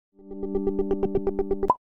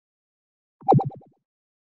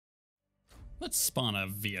Let's spawn a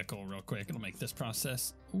vehicle real quick. It'll make this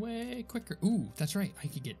process way quicker. Ooh, that's right. I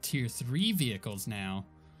could get tier 3 vehicles now.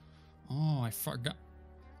 Oh, I forgot.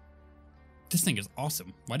 This thing is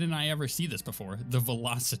awesome. Why didn't I ever see this before? The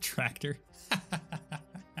Velocitractor.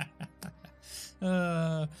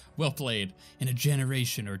 Well played. In a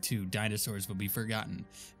generation or two, dinosaurs will be forgotten.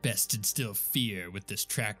 Best instill fear with this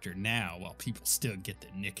tractor now while people still get the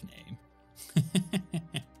nickname.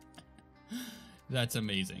 That's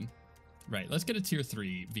amazing. Right, let's get a tier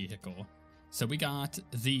 3 vehicle. So we got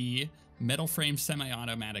the metal frame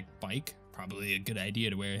semi-automatic bike. Probably a good idea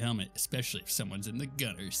to wear a helmet, especially if someone's in the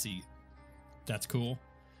gunner seat. That's cool.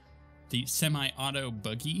 The semi-auto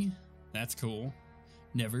buggy. That's cool.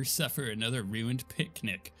 Never suffer another ruined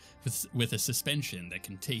picnic with a suspension that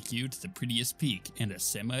can take you to the prettiest peak and a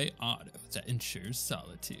semi-auto that ensures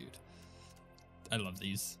solitude. I love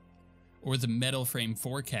these. Or the metal frame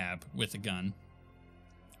 4-cab with a gun,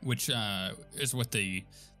 which is what the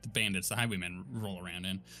bandits, the Highwaymen, roll around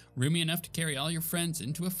in. Roomy enough to carry all your friends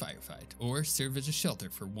into a firefight or serve as a shelter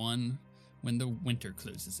for one when the winter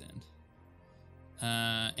closes in.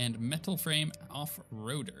 And metal frame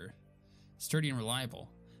off-roader. Sturdy and reliable.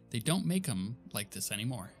 They don't make them like this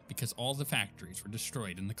anymore because all the factories were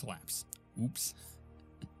destroyed in the collapse. Oops.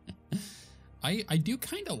 I do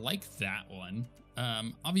kind of like that one.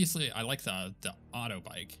 Obviously, I like the auto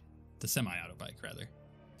bike. The semi-auto bike, rather.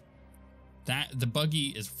 The buggy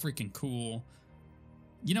is freaking cool.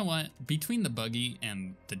 You know what? Between the buggy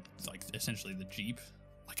and the essentially the Jeep,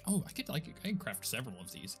 I could craft several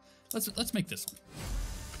of these. Let's make this one.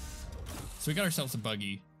 So we got ourselves a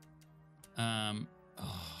buggy. I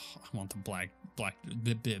want the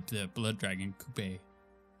blood dragon coupe.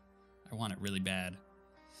 I want it really bad,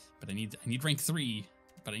 but I need rank 3.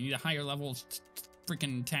 But I need a higher level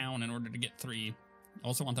freaking town in order to get 3. I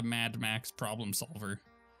also want the Mad Max problem solver.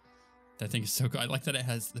 That thing is so good. I like that it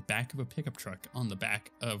has the back of a pickup truck on the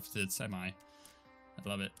back of the semi. I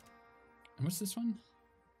love it. And what's this one?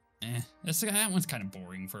 That one's kind of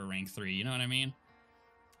boring for a rank 3. You know what I mean?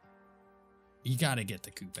 You gotta get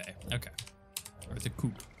the coupe. Okay. Or the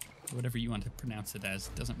coupe. Whatever you want to pronounce it as.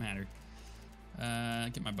 Doesn't matter.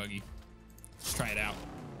 Get my buggy. Let's try it out.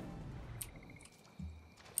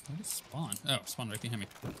 Where did it spawn? Oh, spawn right behind me.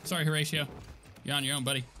 Sorry, Horatio. You're on your own,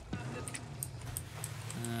 buddy.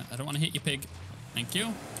 I don't want to hit you, pig. Thank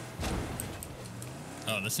you.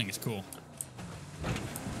 Oh, this thing is cool.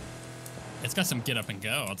 It's got some get up and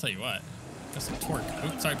go, I'll tell you what. Got some torque.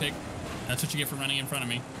 Oops, sorry, pig. That's what you get for running in front of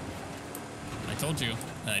me. I told you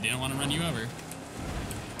that I didn't want to run you over.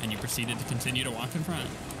 And you proceeded to continue to walk in front.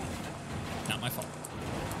 Not my fault.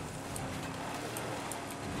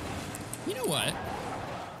 You know what?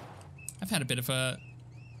 I've had a bit of a...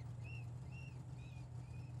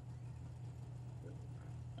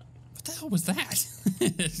 What the hell was that?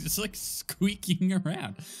 It's just like squeaking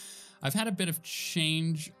around. I've had a bit of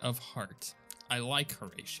change of heart. I like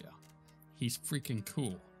Horatio. He's freaking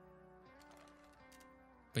cool.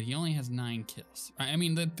 But he only has 9 kills. I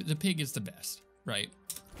mean, the pig is the best, right?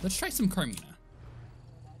 Let's try some Carmina.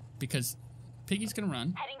 Because Piggy's gonna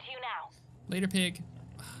run. Heading to you now. Later, pig.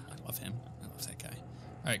 I love him. I love that guy.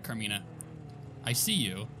 All right, Carmina. I see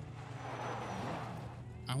you.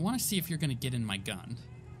 I want to see if you're gonna get in my gun.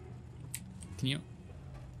 Can you?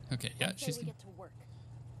 Okay, yeah, she's gonna.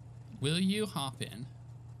 Will you hop in?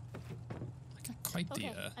 I got quite the.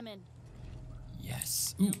 I'm in.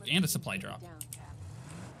 Yes. Ooh, and a supply drop.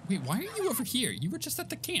 Wait, why are you over here? You were just at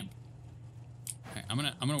the camp. All right,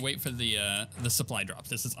 I'm gonna wait for the supply drop.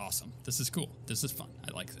 This is awesome. This is cool. This is fun.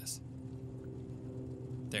 I like this.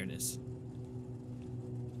 There it is.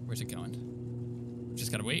 Where's it going?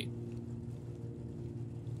 Just gotta wait.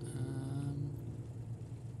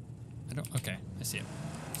 I don't. Okay, I see it.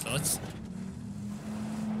 So let's.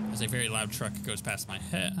 As a very loud truck goes past my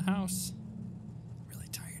house. I'm really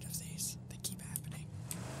tired of these. They keep happening.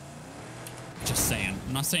 Just saying.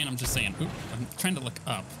 I'm not saying. I'm just saying. Oop, I'm trying to look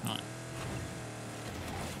up, not.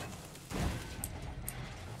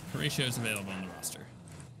 Horatio is available on the roster.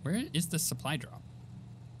 Where is the supply drop?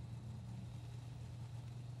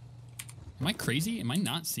 Am I crazy? Am I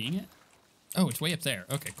not seeing it? Oh, it's way up there.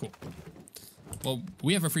 Okay, cool. Well,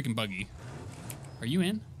 we have a freaking buggy. Are you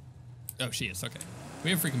in? Oh, she is. Okay. We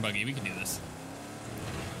have a freaking buggy. We can do this.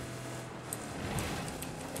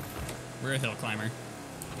 We're a hill climber.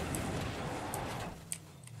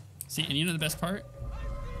 See, and you know the best part?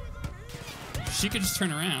 She could just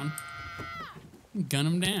turn around and gun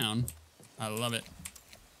him down. I love it.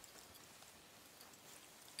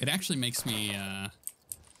 It actually makes me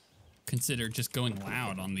consider just going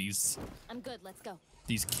loud on these. I'm good. Let's go.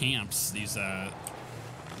 These camps, these there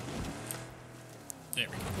we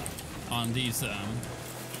go. On these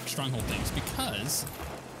stronghold things, because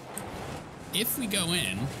if we go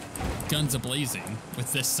in guns a-blazing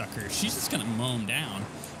with this sucker, she's just gonna mow him down,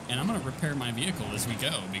 and I'm gonna repair my vehicle as we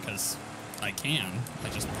go because I can. I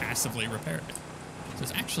just passively repair it. So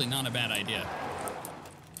it's actually not a bad idea.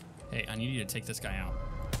 Hey, I need you to take this guy out.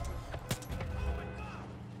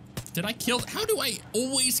 Did I kill? How do I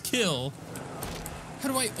always kill? How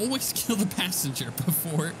do I always kill the passenger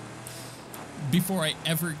before I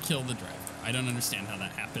ever kill the driver? I don't understand how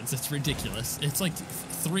that happens. It's ridiculous. It's like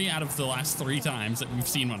 3 out of the last 3 times that we've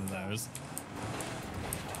seen one of those.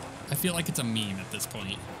 I feel like it's a meme at this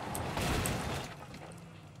point.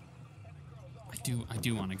 I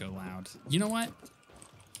do want to go loud. You know what?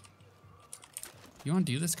 You want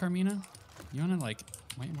to do this, Carmina? You want to like...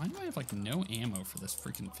 Why do I have like no ammo for this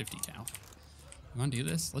freaking 50 cal? You want to do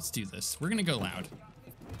this? Let's do this. We're going to go loud.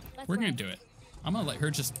 We're going to do it. I'm going to let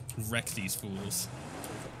her just wreck these fools.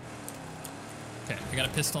 Okay, I got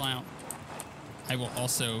a pistol out. I will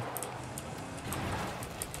also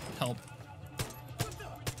help.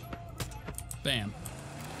 Bam.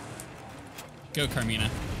 Go, Carmina.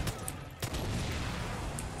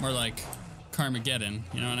 More like Carmageddon,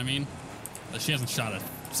 you know what I mean? But she hasn't shot a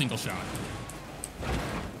single shot.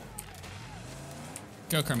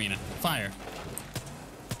 Go, Carmina. Fire.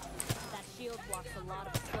 That shield blocks a lot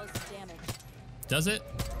of explosive damage. Does it?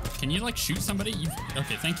 Can you, like, shoot somebody?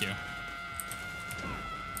 Okay, thank you.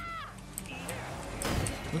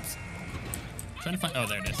 Whoops. Trying to find... Oh,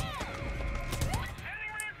 there it is.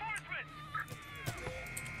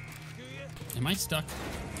 Am I stuck?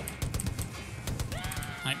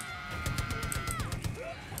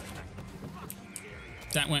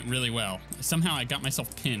 That went really well. Somehow I got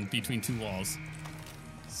myself pinned between 2 walls.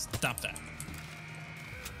 Stop that.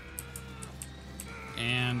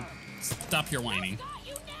 And stop your whining.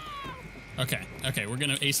 Okay, okay, we're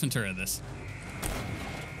gonna Ace Ventura this.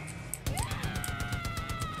 Okay.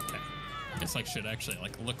 I guess I should actually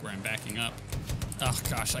like look where I'm backing up. Oh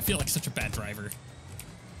gosh, I feel like such a bad driver.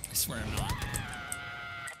 I swear I'm not.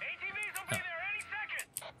 Oh.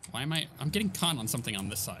 Why am I'm getting caught on something on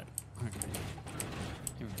this side. Okay.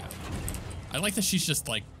 Here we go. I like that she's just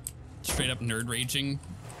like straight up nerd raging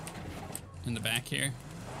in the back here.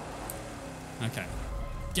 Okay.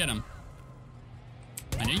 Get him.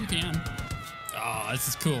 I know you can. Oh, this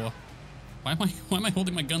is cool. Why am I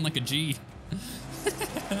holding my gun like a G?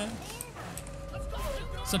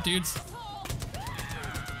 What's up, dudes?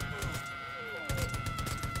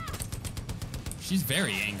 She's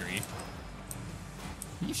very angry.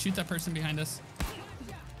 Can you shoot that person behind us?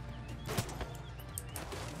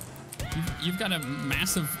 You've got a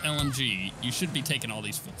massive LMG. You should be taking all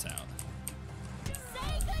these fools out.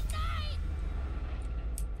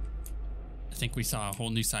 I think we saw a whole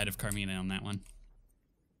new side of Carmina on that one.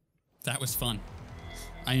 That was fun.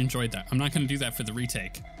 I enjoyed that. I'm not going to do that for the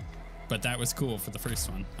retake, but that was cool for the first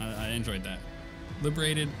one. I enjoyed that.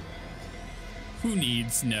 Liberated. Who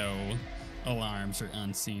needs no alarms or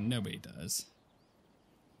unseen? Nobody does.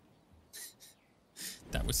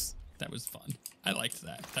 That was fun. I liked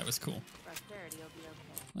that. That was cool.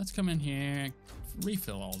 Let's come in here,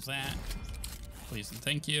 refill all of that. Please and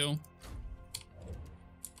thank you.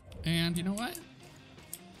 And you know what?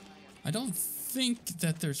 I don't think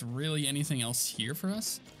that there's really anything else here for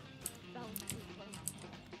us.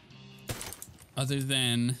 Other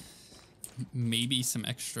than maybe some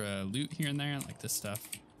extra loot here and there, like this stuff.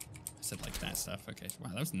 I said like that stuff. Okay,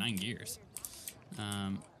 wow, that was 9 gears.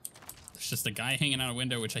 There's just a guy hanging out a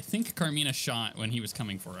window, which I think Carmina shot when he was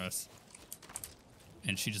coming for us.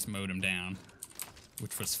 And she just mowed him down,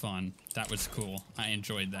 which was fun. That was cool. I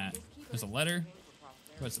enjoyed that. There's a letter.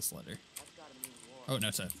 What is this letter? Oh, no,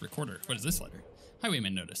 it's a recorder. What is this letter?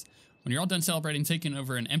 Highwaymen notice. When you're all done celebrating taking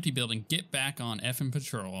over an empty building, get back on effing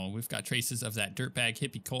patrol. We've got traces of that dirtbag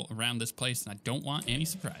hippie cult around this place, and I don't want any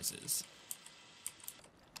surprises.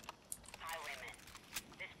 Highwaymen.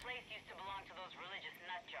 This place used to belong to those religious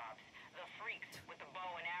nut jobs. The freaks with the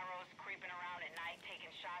bow and arrows creeping around at night taking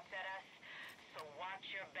shots at us. So watch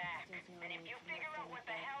your back. And if you figure out what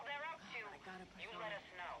the hell they're up to, you let us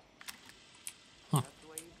know. Huh.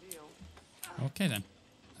 Okay then.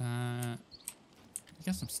 We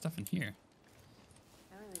got some stuff in here.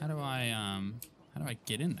 How do I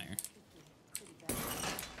get in there?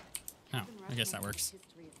 Oh, I guess that works.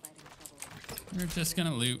 We're just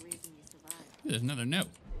gonna loot. Ooh, there's another note.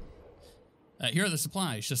 Here are the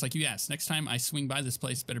supplies, just like you asked. Next time I swing by this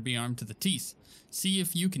place, better be armed to the teeth. See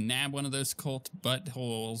if you can nab one of those cult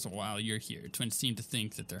buttholes while you're here. Twins seem to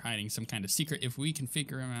think that they're hiding some kind of secret. If we can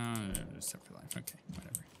figure them out, except for life. Okay,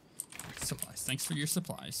 whatever. Supplies. Thanks for your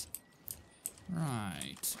supplies.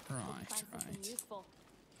 Right.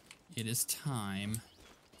 It is time.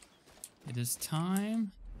 It is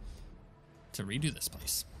time to redo this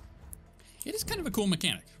place. It is kind of a cool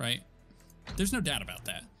mechanic, right? There's no doubt about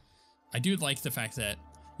that. I do like the fact that,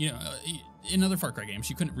 you know, in other Far Cry games,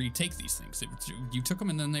 you couldn't retake these things. You took them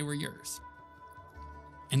and then they were yours.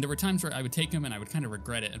 And there were times where I would take them and I would kind of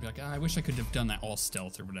regret it. I'd be like, oh, I wish I could have done that all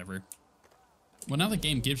stealth or whatever. Well, now the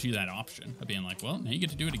game gives you that option of being like, well, now you get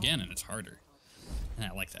to do it again and it's harder. And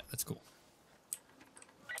I like that. That's cool.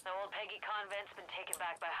 The old Peggy convent's been taken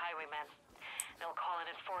back by Highwaymen. They'll call an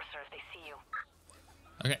enforcer if they see you.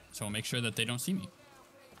 Okay, so I'll make sure that they don't see me.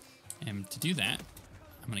 And to do that,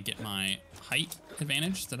 I'm gonna get my height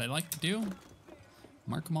advantage that I like to do.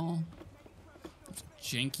 Mark them all. There's a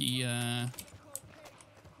janky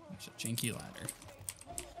ladder.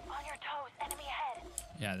 On your toes, enemy ahead.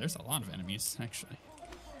 Yeah, there's a lot of enemies, actually.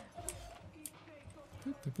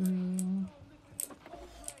 Boop.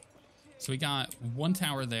 So we got one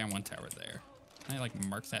tower there and one tower there. Can I like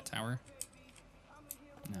mark that tower?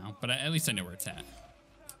 No, but at least I know where it's at.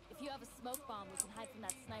 If you have a smoke bomb, we can hide from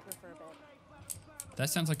that sniper for a bit. That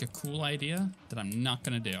sounds like a cool idea that I'm not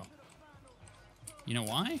gonna do. You know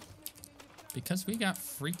why? Because we got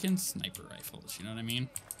freaking sniper rifles, you know what I mean?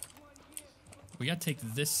 We gotta take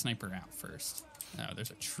this sniper out first. Oh, there's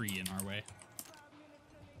a tree in our way.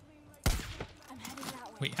 I'm heading that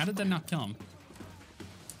way. Wait, how did that not kill him?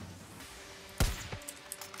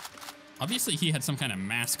 Obviously he had some kind of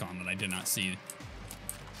mask on that I did not see.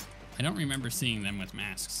 I don't remember seeing them with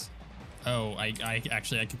masks. Oh, I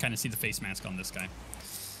can kind of see the face mask on this guy.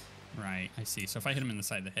 Right, I see. So if I hit him in the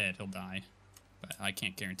side of the head, he'll die. But I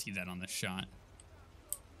can't guarantee that on this shot.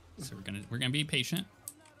 So we're gonna be patient.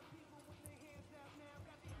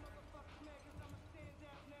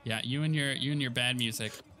 Yeah, you and your bad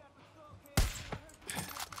music.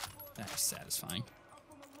 That's satisfying.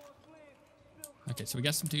 Okay, so we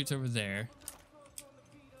got some dudes over there.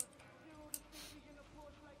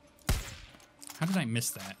 How did I miss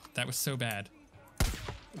that? That was so bad.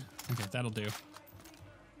 Okay, that'll do.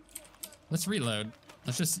 Let's reload.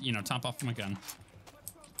 Let's just, you know, top off my gun.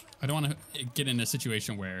 I don't want to get in a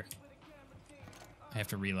situation where I have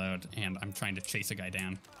to reload and I'm trying to chase a guy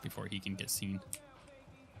down before he can get seen.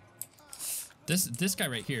 This guy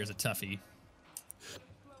right here is a toughie.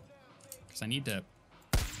 Because I need to...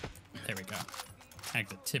 There we go. Tag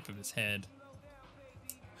the tip of his head.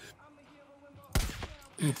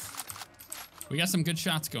 Oof. We got some good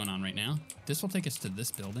shots going on right now. This will take us to this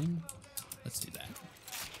building. Let's do that.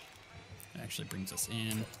 It actually brings us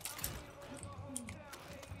in.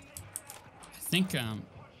 I think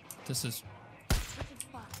this is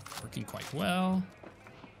working quite well.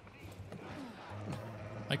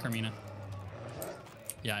 Hi, Carmina.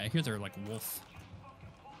 Yeah, I hear they're like a wolf.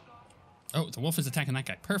 Oh, the wolf is attacking that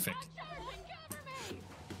guy. Perfect.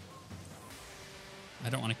 I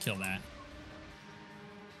don't want to kill that.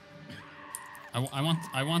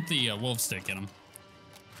 I want the wolves to get him.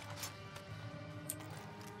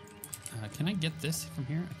 Can I get this from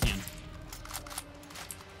here? I can.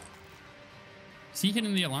 Is he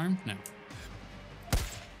hitting the alarm? No.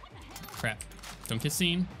 Crap. Don't get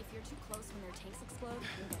seen. If you're too close when their tanks explode,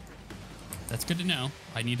 you'll get hurt. That's good to know.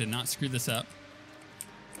 I need to not screw this up.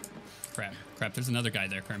 Crap. Crap, there's another guy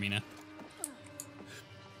there, Carmina.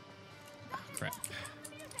 Oh, crap.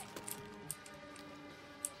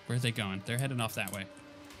 Where are they going? They're heading off that way.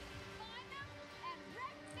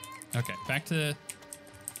 Okay, back to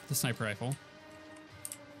the sniper rifle.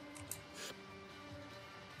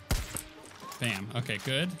 Bam. Okay,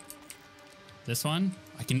 good. This one,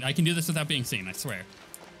 I can do this without being seen, I swear.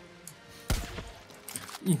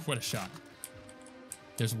 Ooh, what a shot.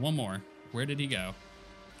 There's one more. Where did he go?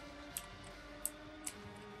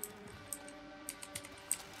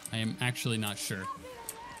 I am actually not sure.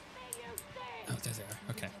 Oh, there they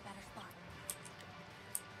are. Okay.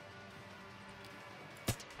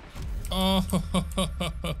 Oh,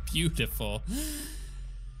 beautiful.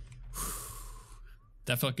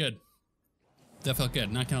 That felt good. That felt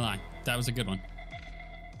good, not gonna lie. That was a good one.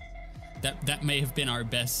 That may have been our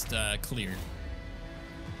best clear.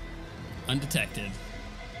 Undetected.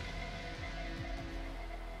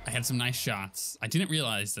 I had some nice shots. I didn't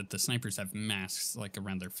realize that the snipers have masks like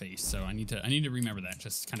around their face, so I need to remember that.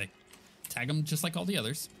 Just kind of tag them just like all the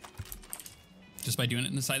others. Just by doing it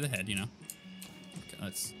in the side of the head, you know. Okay,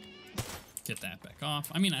 let's get that back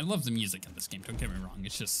off. I mean, I love the music in this game. Don't get me wrong.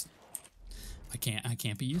 It's just I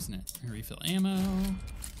can't be using it. Refill ammo.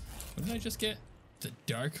 What did I just get? The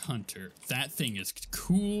Dark Hunter. That thing is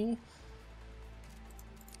cool.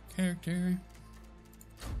 Character.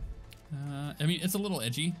 I mean, it's a little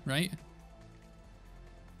edgy, right?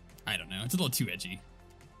 I don't know. It's a little too edgy.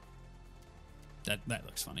 That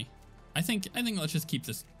looks funny. I think let's just keep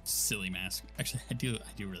this silly mask. Actually, I do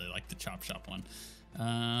really like the Chop Shop one.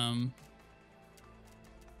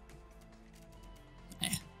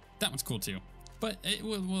 That one's cool too. But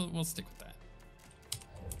we'll stick with that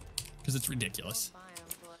because it's ridiculous.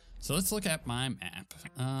 So let's look at my map.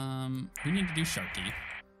 We need to do Sharky.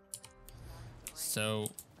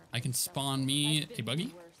 So I can spawn me a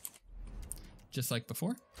buggy, just like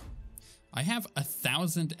before. I have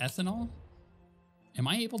 1,000 ethanol. Am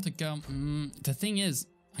I able to go? The thing is,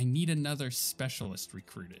 I need another specialist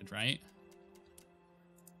recruited, right?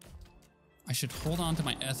 I should hold on to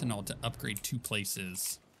my ethanol to upgrade 2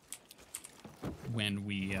 places when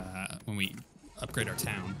we upgrade our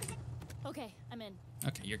town. Okay, I'm in.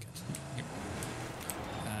 Okay, you're good.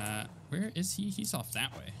 Where is he? He's off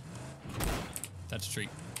that way. That's a tree.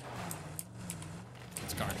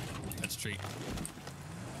 That's a car. That's a tree.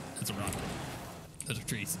 That's a rock. Those are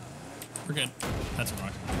trees. We're good. That's a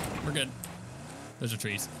rock. We're good. Those are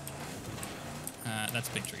trees. That's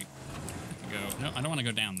a big tree. I can go. No, I don't want to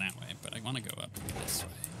go down that way, but I want to go up this way.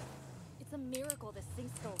 It's a miracle this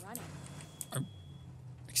thing's still running.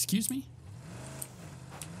 Excuse me?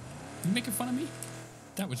 You making fun of me?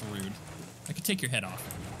 That was rude. I could take your head off.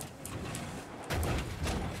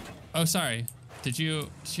 Oh, sorry. Did you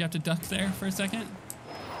have to duck there for a second?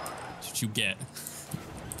 That's what you get.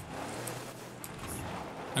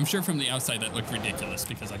 I'm sure from the outside that looked ridiculous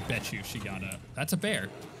because I bet you she got a... That's a bear.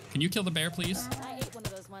 Can you kill the bear, please? I ate one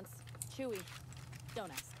of those once. Chewy.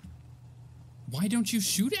 Don't ask. Why don't you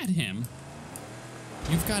shoot at him?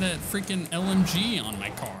 You've got a freaking LMG on my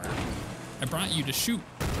car. I brought you to shoot.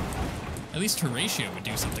 At least Horatio would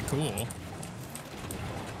do something cool.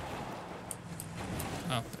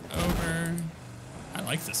 Up and over. I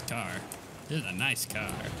like this car. This is a nice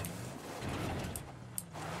car.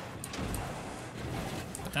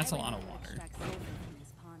 But that's a lot of water. Extract sulfur from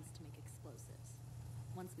these ponds to make explosives.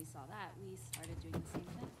 Once we saw that, we started doing the same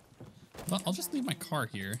thing. Well, I'll just leave my car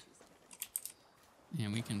here.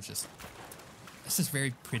 And we can just... This is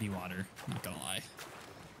very pretty water, I'm not gonna lie.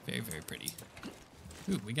 Very, very pretty.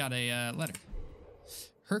 Ooh, we got a letter.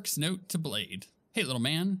 Herc's note to Blade. Hey, little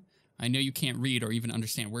man. I know you can't read or even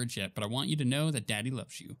understand words yet, but I want you to know that Daddy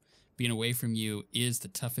loves you. Being away from you is the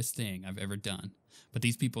toughest thing I've ever done. But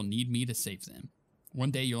these people need me to save them. One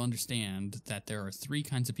day you'll understand that there are 3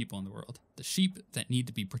 kinds of people in the world. The sheep that need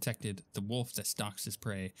to be protected, the wolf that stalks his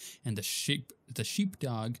prey, and the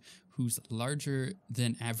sheepdog whose larger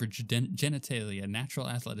than average genitalia, natural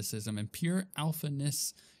athleticism, and pure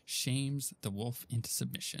alphaness shames the wolf into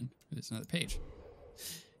submission. There's another page.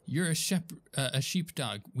 You're a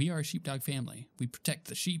sheepdog. We are a sheepdog family. We protect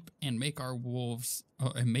the sheep and make wolves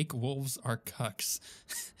our cucks,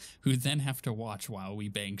 who then have to watch while we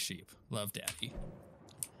bang sheep. Love, Daddy.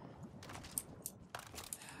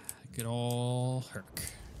 Good ol' Herc.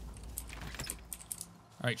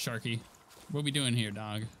 All right, Sharky. What we doing here,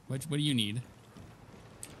 dog? What do you need?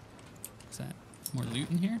 Is that more loot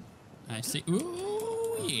in here? I see.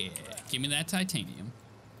 Ooh, yeah. Give me that titanium.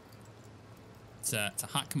 It's a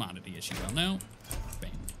hot commodity, as you well know.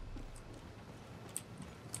 Bang.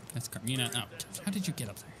 That's Carmina. Oh, how did you get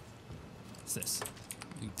up there? What's this?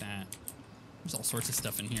 Loot that. There's all sorts of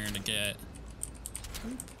stuff in here to get.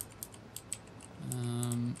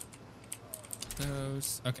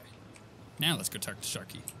 Those. Okay. Now let's go talk to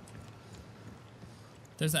Sharky.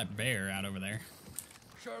 There's that bear out over there.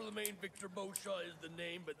 Charlemagne Victor Beauchamp is the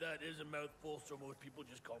name, but that is a mouthful, so most people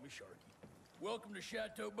just call me Sharky. Welcome to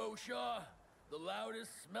Chateau Beauchamp, the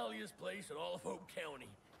loudest, smelliest place in all of Hope County,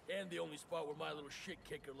 and the only spot where my little shit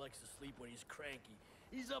kicker likes to sleep when he's cranky.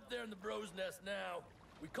 He's up there in the bro's nest now.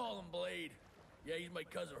 We call him Blade. Yeah, he's my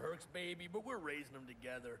cousin Herc's baby, but we're raising him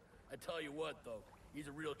together. I tell you what, though, he's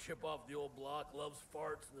a real chip off the old block, loves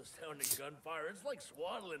farts and the sound of gunfire. It's like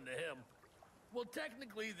swaddling to him. Well,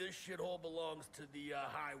 technically, this shithole belongs to the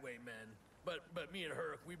Highwaymen. But me and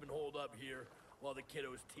Herc, we've been holed up here while the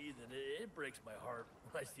kiddo's teething. It breaks my heart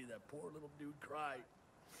when I see that poor little dude cry.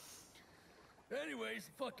 Anyways,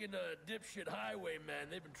 fucking dipshit Highwaymen,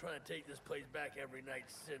 they've been trying to take this place back every night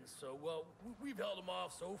since. So, well, we've held them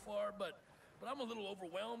off so far, but I'm a little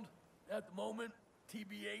overwhelmed at the moment,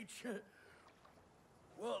 TBH.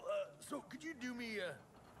 Well, so could you do me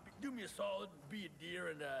a solid, be a dear,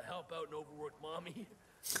 and help out an overworked mom? dummy.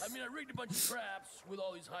 I mean, I rigged a bunch of traps with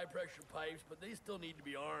all these high-pressure pipes, but they still need to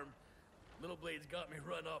be armed. Little Blade's got me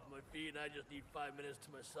run off my feet, and I just need 5 minutes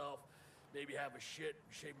to myself. Maybe have a shit,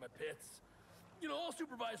 shave my pits. You know, I'll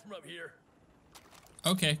supervise from up here.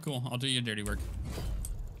 Okay, cool. I'll do your dirty work.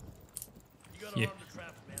 You gotta arm the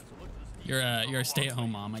traps, man, so look at this. You're a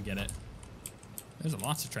stay-at-home mom. I get it. There's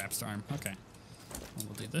lots of traps to arm. Okay. Well,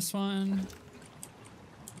 we'll do this one.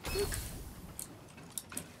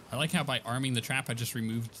 I like how by arming the trap, I just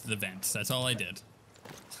removed the vents. That's all I did.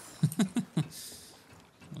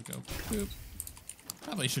 We'll go boop.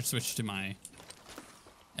 Probably should switch to my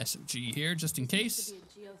SMG here, just in case.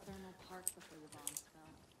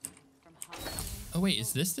 Oh wait,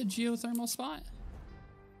 is this the geothermal spot?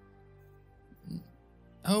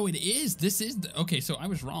 Oh, it is. This is the, okay, so I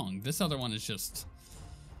was wrong. This other one is just,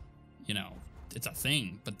 you know, it's a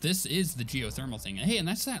thing. But this is the geothermal thing. Hey, and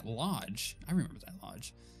that's that lodge. I remember that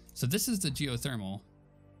lodge. So this is the geothermal.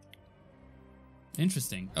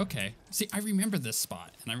 Interesting. Okay. See, I remember this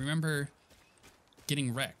spot. And I remember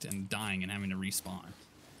getting wrecked and dying and having to respawn.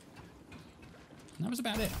 And that was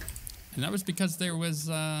about it. And that was because there was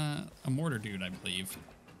a mortar dude, I believe.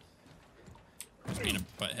 Just being a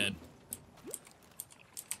butthead.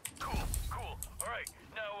 Cool. All right.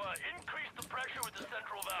 Now, increase the pressure with the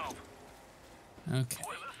central valve. Okay.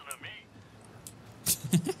 Boy, listen to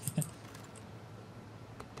me.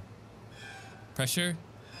 Pressure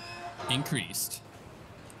increased.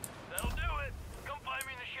 That'll do it. Come find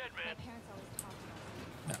me in the shed, man. My parents always talk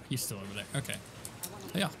about Oh, he's still over there. Okay.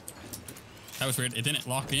 Oh, yeah. That was weird. It didn't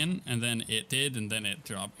lock in, and then it did, and then it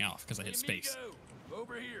dropped me off because I hit space.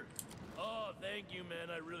 Over here. Oh, thank you, man.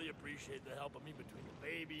 I really appreciate the help of me between the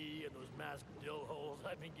baby and those masked dill holes.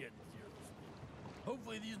 I've been getting seriously.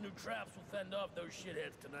 Hopefully these new traps will fend off those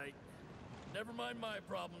shitheads tonight. Never mind my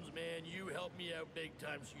problems, man. You helped me out big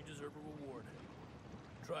time, so you deserve a reward.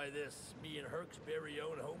 Try this. Me and Herc's very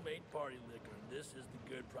own homemade party liquor. This is the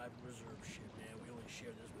good private reserve shit, man. We only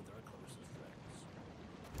share this with our closest friends.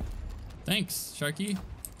 Thanks, Sharky.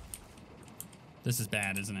 This is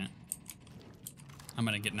bad, isn't it? I'm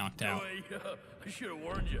gonna get knocked out. Oh, I should have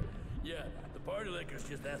warned you. Yeah, the party liquor's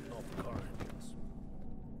just ethanol for car engines.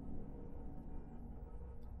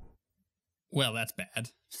 Well, that's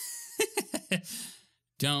bad.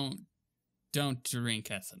 Don't drink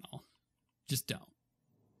ethanol. Just don't.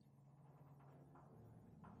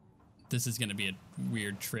 This is gonna be a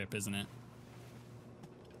weird trip, isn't it?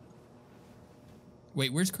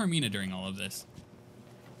 Wait, where's Carmina during all of this?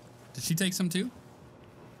 Did she take some too?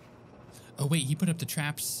 Oh wait, he put up the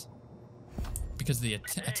traps because of the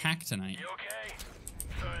attack tonight. You okay?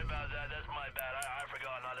 Sorry about that. That's my bad. I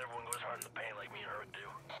forgot not everyone goes hard in the paint like me and Herc do.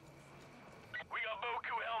 We got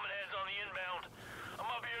Boku helmet heads on the inbound. I'm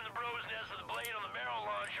up here in the bros nest with the blade on the barrel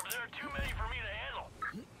launcher, but there are too many for me to handle.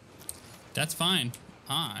 That's fine.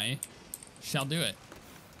 I shall do it.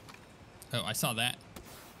 Oh, I saw that.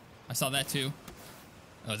 I saw that too.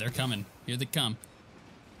 Oh, they're coming. Here they come.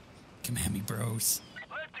 Come at me, bros.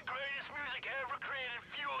 Let the greatest music ever created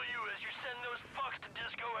fuel you as you send those fucks to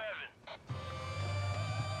disco heaven.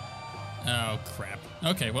 Oh, crap.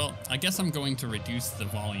 Okay, well, I guess I'm going to reduce the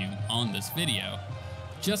volume on this video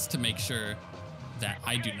just to make sure that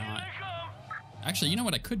I do not... Actually, you know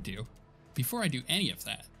what I could do before I do any of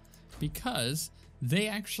that? Because they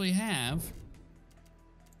actually have...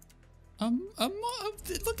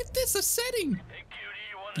 look at this, a setting. Hey,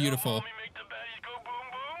 cutie, you want Beautiful. to help me make the baddies go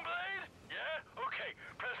boom boom, Blade? Yeah? Okay,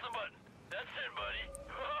 press the button. That's it, buddy.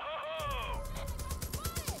 Oh!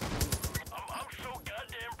 I'm so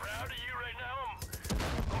goddamn proud of you right now. I'm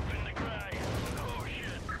hoping to cry. Oh,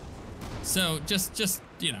 shit. So just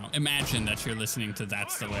you know, imagine that you're listening to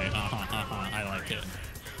That's the Way. I like it.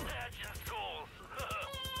 Snatching souls.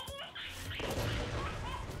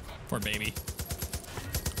 Poor baby.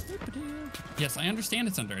 Yes, I understand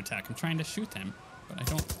it's under attack. I'm trying to shoot them, but I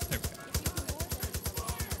don't. There we go.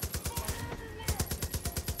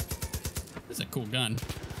 This is a cool gun.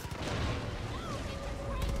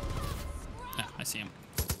 Ah, I see him.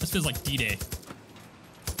 This feels like D-Day.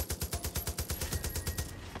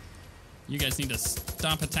 You guys need to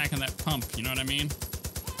stop attacking that pump, you know what I mean?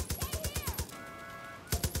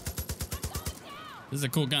 This is a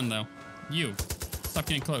cool gun, though. You, stop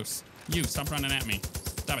getting close. You, stop running at me.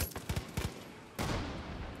 Stop it.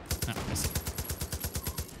 Oh, I see.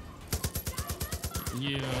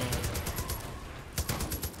 You.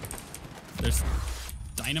 There's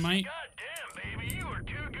dynamite. God damn, baby, you are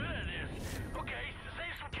too good at this. Okay,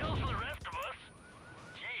 save some kills for the rest of us.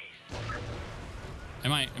 Jeez.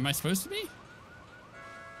 Am I supposed to be?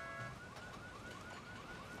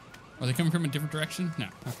 Are they coming from a different direction? No.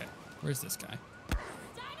 Okay. Where's this guy?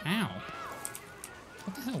 Ow.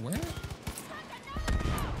 What the hell? Where?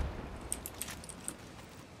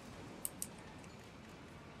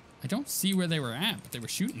 I don't see where they were at, but they were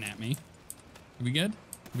shooting at me. Are we good?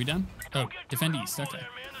 Are we done? Oh, defend east. Okay.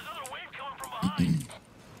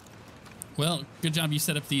 Well, good job you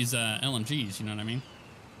set up these LMGs, you know what I mean?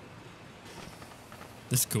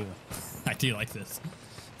 This is cool. I do like this.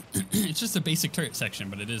 It's just a basic turret section,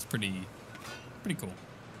 but it is pretty cool.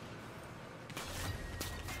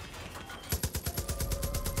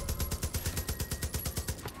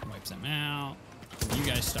 Wipes them out. You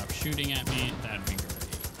guys stop shooting at me. That'd be great.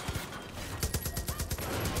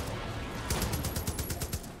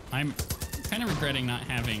 I'm kind of regretting not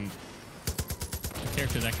having a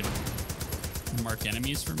character that could mark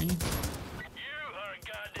enemies for me. You are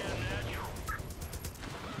goddamn natural.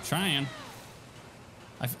 I'm trying.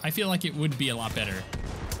 I feel like it would be a lot better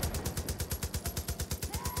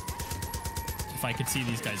if I could see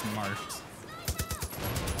these guys marked.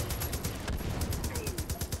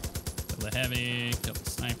 Kill the heavy, kill the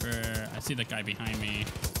sniper. I see that guy behind me.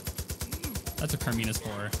 That's what Carmina's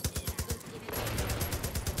for.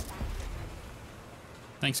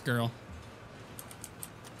 Thanks, girl.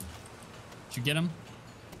 Did you get him?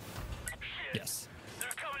 Shit. Yes. They're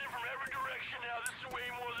coming in from every direction now. This is way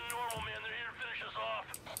more than normal, man. They're here to finish us off.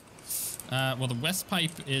 Well, the west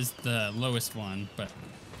pipe is the lowest one, but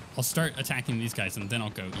I'll start attacking these guys and then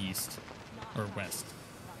I'll go east or west.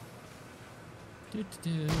 Oh,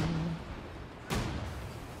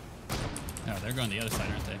 they're going the other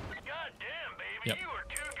side, aren't they? God damn, baby. Yep. You are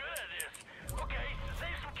too good at this. Okay,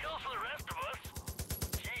 save some kills for the rest of us.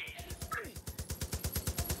 Jeez.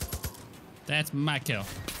 That's my kill.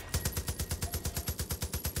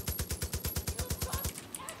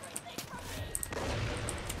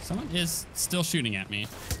 Someone is still shooting at me.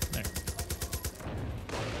 There.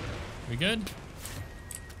 We good?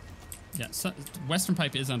 Yeah, so western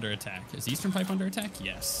pipe is under attack. Is eastern pipe under attack?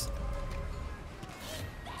 Yes.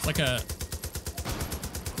 It's like a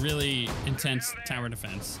really intense tower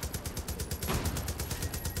defense.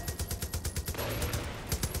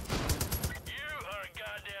 You are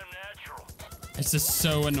goddamn natural. It's just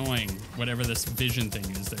so annoying, whatever this vision thing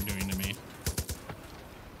is they're doing to me.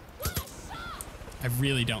 I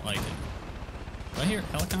really don't like it. Do I hear a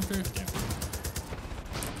helicopter? I do.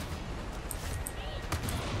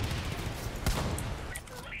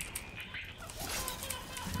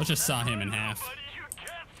 Let's just saw him in half. Buddy, you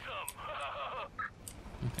get some.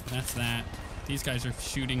 Okay, that's that. These guys are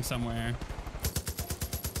shooting somewhere.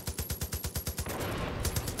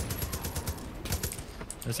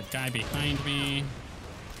 There's a guy behind me.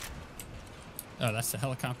 Oh, that's the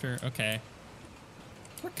helicopter. Okay.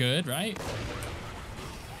 We're good, right?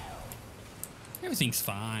 Everything's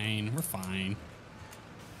fine. We're fine.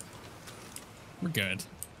 We're good.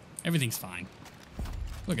 Everything's fine.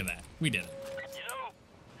 Look at that. We did it. You know,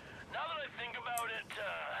 now that I think about it,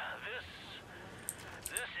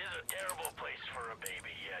 this is a terrible place for a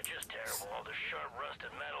baby. Yeah, just terrible. All the sharp rusted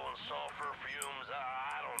metal and sulfur fumes.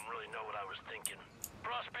 I don't really know what I was thinking.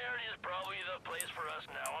 Prosperity is probably the place for us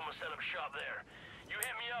now. I'm gonna set up shop there. You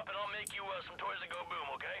hit me up and I'll make you some toys that go boom,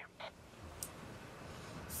 okay?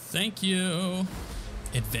 Thank you.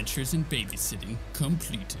 Adventures in babysitting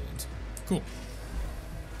completed. Cool.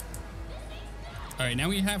 All right, now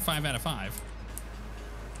we have 5 out of 5,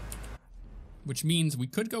 which means we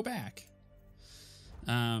could go back.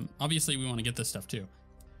 Obviously, we want to get this stuff too,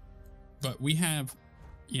 but we have,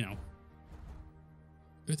 you know.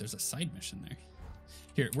 Ooh, there's a side mission there.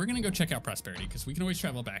 Here, we're gonna go check out Prosperity because we can always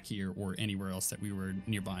travel back here or anywhere else that we were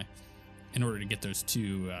nearby in order to get those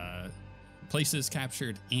 2 places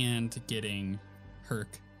captured and getting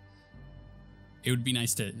Herc. It would be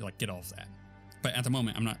nice to like get all of that, but at the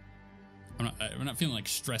moment I'm not feeling like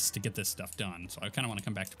stressed to get this stuff done. So I kind of want to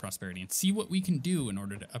come back to Prosperity and see what we can do in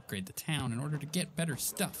order to upgrade the town, in order to get better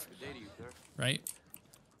stuff, right?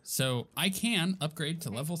 So I can upgrade to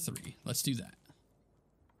level 3. Let's do that.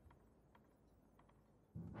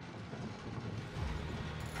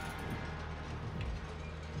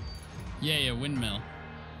 Yay, a windmill.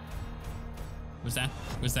 Was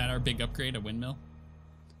that our big upgrade, a windmill?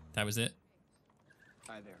 That was it?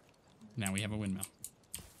 Hi there. Now we have a windmill.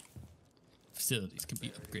 Facilities can be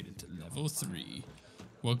upgraded to level 3.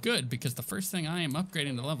 Well, good, because the first thing I am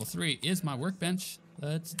upgrading to level 3 is my workbench.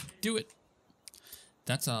 Let's do it.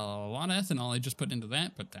 That's a lot of ethanol I just put into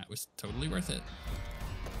that, but that was totally worth it.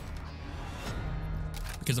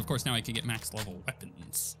 Because, of course, now I can get max level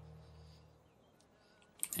weapons.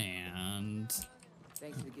 And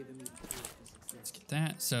Thanks for giving me the tools for success. Let's get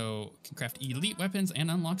that. So can craft elite weapons and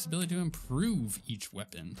unlocks ability to improve each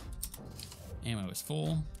weapon. Ammo is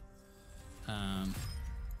full.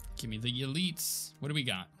 Give me the elites. What do we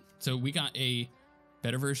got? So we got a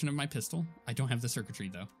better version of my pistol. I don't have the circuitry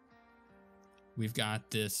though. We've got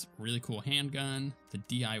this really cool handgun, the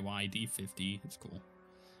DIY D50. It's cool.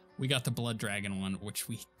 We got the Blood Dragon one, which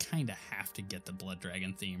we kind of have to get the Blood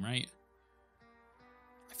Dragon theme, right?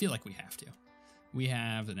 I feel like we have to. We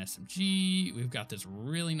have an SMG. We've got this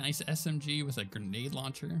really nice SMG with a grenade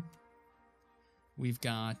launcher. We've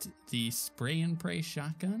got the spray and pray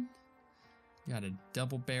shotgun. We got a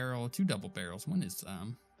double barrel, 2 double barrels. One is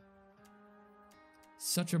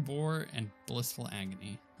Such a Bore and Blissful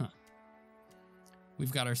Agony. Huh.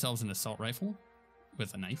 We've got ourselves an assault rifle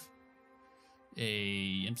with a knife.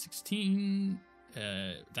 A M16.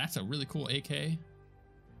 That's a really cool AK.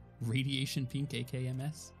 Radiation Pink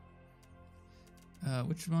AKMS.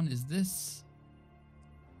 Which one is this?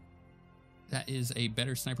 That is a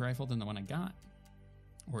better sniper rifle than the one I got.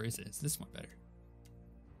 Or is it? Is this one better?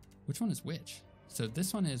 Which one is which? So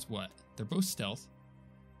this one is what? They're both stealth.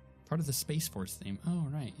 Part of the Space Force theme. Oh,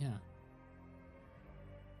 right, yeah.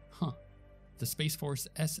 Huh. The Space Force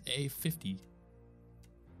SA-50.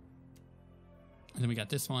 And then we got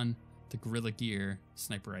this one, the Guerrilla Gear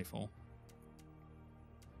sniper rifle.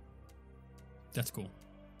 That's cool.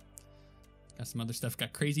 Got some other stuff.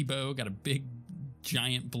 Got crazy bow. Got a big,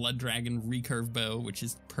 giant Blood Dragon recurve bow, which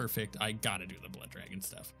is perfect. I gotta do the Blood Dragon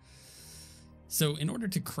stuff. So in order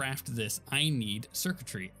to craft this, I need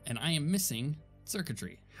circuitry, and I am missing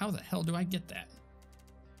circuitry. How the hell do I get that?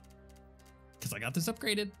 Because I got this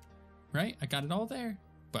upgraded, right? I got it all there,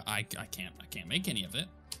 but I can't make any of it,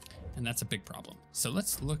 and that's a big problem. So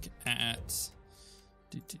let's look at.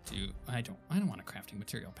 I don't want a crafting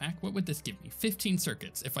material pack. What would this give me? 15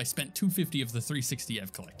 circuits if I spent 250 of the 360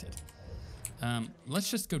 I've collected. Let's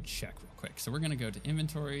just go check real quick. So we're gonna go to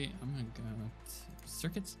inventory. I'm gonna go to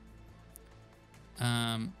circuits.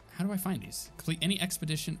 How do I find these? Complete any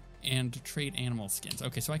expedition and trade animal skins.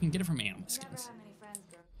 Okay, so I can get it from animal skins.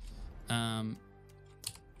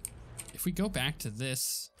 If we go back to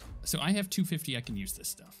this, so I have 250. I can use this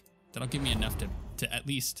stuff. That'll give me enough to at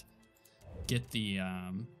least get the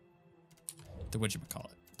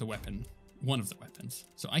whatchamacallit, the weapon, one of the weapons.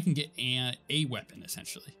 So I can get a weapon,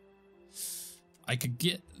 essentially. I could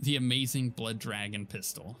get the amazing Blood Dragon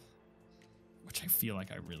pistol, which I feel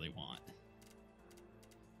like I really want.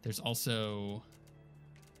 There's also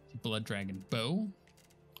the Blood Dragon bow,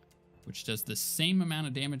 which does the same amount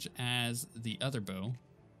of damage as the other bow,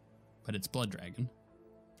 but it's Blood Dragon,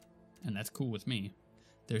 and that's cool with me.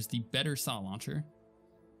 There's the better saw launcher.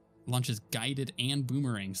 Launches guided and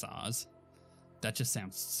boomerang saws. That just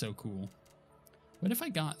sounds so cool. What if I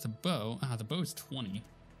got the bow? The bow is 20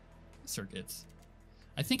 circuits.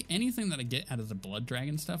 I think anything that I get out of the Blood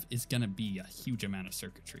Dragon stuff is gonna be a huge amount of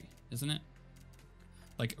circuitry, isn't it?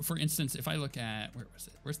 Like, for instance, if I look at, where was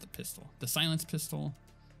it? Where's the pistol? The silence pistol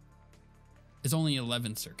is only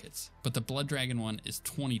 11 circuits, but the Blood Dragon one is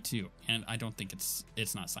 22, and I don't think it's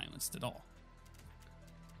not silenced at all.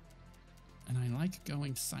 And I like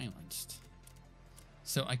going silenced.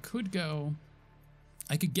 So I could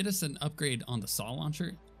get us an upgrade on the saw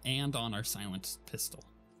launcher and on our silenced pistol.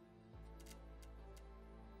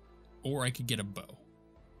 Or I could get a bow.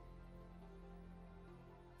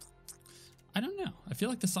 I don't know. I feel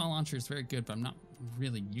like the saw launcher is very good, but I'm not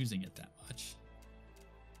really using it that much.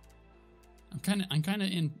 I'm kind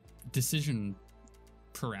of in decision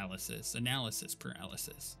paralysis, analysis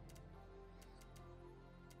paralysis.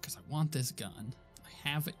 Because I want this gun.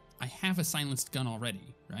 I have a silenced gun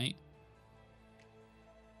already, right?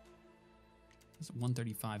 That's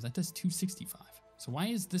 135. That does 265. So why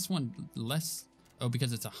is this one less? Oh,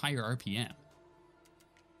 because it's a higher RPM.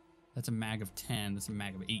 That's a mag of 10. That's a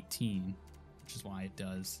mag of 18, which is why it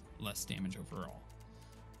does less damage overall.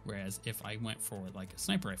 Whereas if I went for like a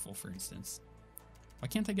sniper rifle, for instance, why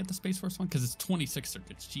can't I get the Space Force one? Because it's 26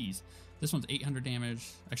 circuits. Jeez. This one's 800 damage.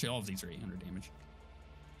 Actually, all of these are 800 damage.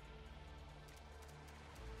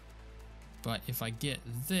 But if I get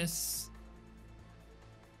this,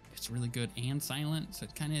 it's really good and silent, so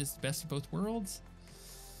it kind of is the best of both worlds.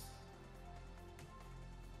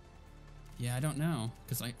 Yeah, I don't know,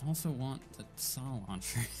 because I also want the saw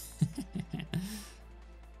launcher.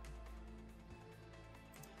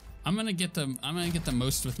 I'm gonna get the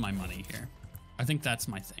most with my money here. I think that's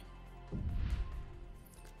my thing.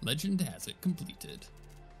 Legend has it completed.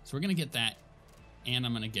 So we're gonna get that, and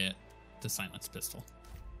I'm gonna get the silence pistol.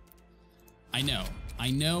 I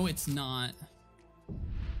know it's not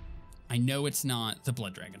the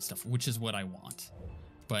Blood Dragon stuff, which is what I want.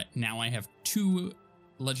 but now I have 2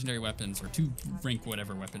 legendary weapons or 2 rank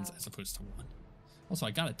whatever weapons as opposed to 1. Also,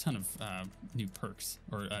 I got a ton of new perks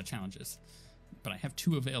or challenges, but I have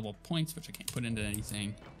 2 available points, which I can't put into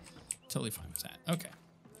anything. Totally fine with that. Okay,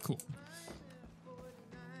 cool.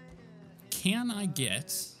 Can I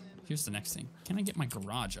get, here's the next thing. Can I get my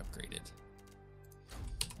garage upgraded?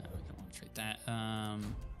 I don't want to trade that.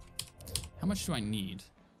 How much do I need?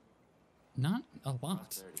 Not a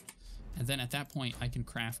lot. And then at that point, I can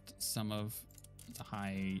craft some of the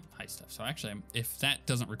high stuff. So actually, if that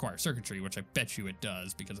doesn't require circuitry, which I bet you it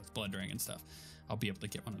does because it's blood dragon stuff, I'll be able to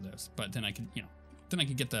get one of those. But then I can, you know, then I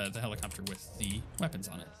can get the helicopter with the weapons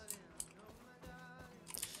on it.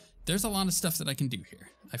 There's a lot of stuff that I can do here.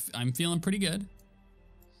 I'm feeling pretty good.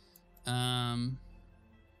 I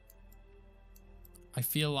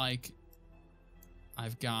feel like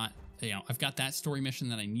I've got that story mission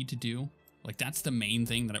that I need to do. Like, that's the main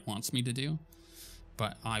thing that it wants me to do.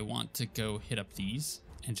 But I want to go hit up these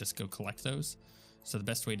and just go collect those. So the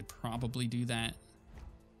best way to probably do that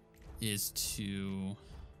is to...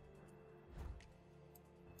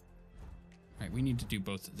 All right, we need to do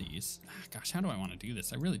both of these. Gosh, how do I want to do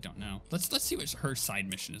this? I really don't know. Let's see what her side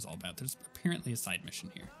mission is all about. There's apparently a side mission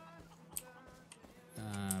here.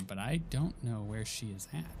 But I don't know where she is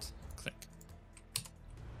at. Click.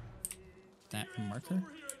 That marker?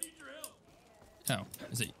 Oh,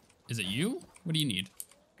 is it you? What do you need?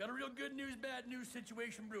 Got a real good news, bad news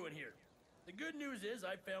situation brewing here. The good news is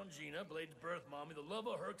I found Gina, Blade's birth mommy, the love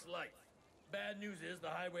of Herc's life. Bad news is the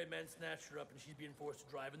Highwaymen snatched her up and she's being forced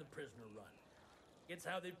to drive in the prisoner run. It's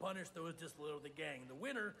how they punish those disloyal to the gang. The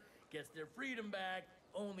winner gets their freedom back.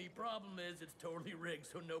 Only problem is it's totally rigged,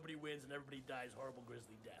 so nobody wins and everybody dies horrible,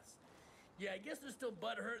 grisly deaths. Yeah, I guess they're still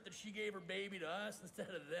butthurt that she gave her baby to us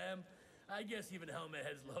instead of them. I guess even helmet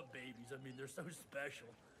heads love babies. I mean, they're so special.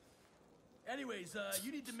 Anyways,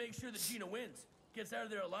 you need to make sure that Gina wins, gets out of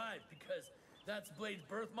there alive, because that's Blade's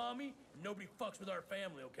birth mommy, and nobody fucks with our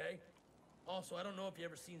family, okay? Also, I don't know if you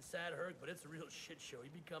ever seen Sad Herc, but it's a real shit show. He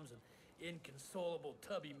becomes an inconsolable,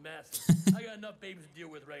 tubby mess. I got enough babies to deal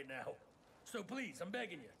with right now. So please, I'm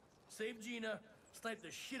begging you, save Gina, snipe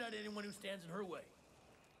the shit out of anyone who stands in her way.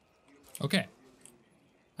 Okay.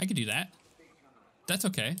 I could do that. That's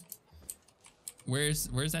okay. Where's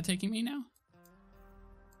that taking me now?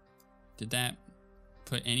 Did that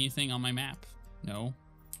put anything on my map? No.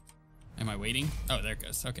 Am I waiting? Oh, there it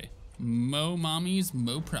goes. Okay. Mo mommies,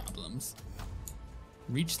 mo problems.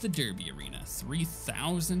 Reach the Derby Arena,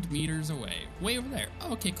 3,000 meters away. Way over there.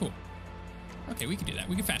 Oh, okay, cool. Okay, we can do that.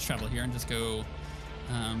 We can fast travel here and just go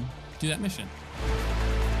do that mission.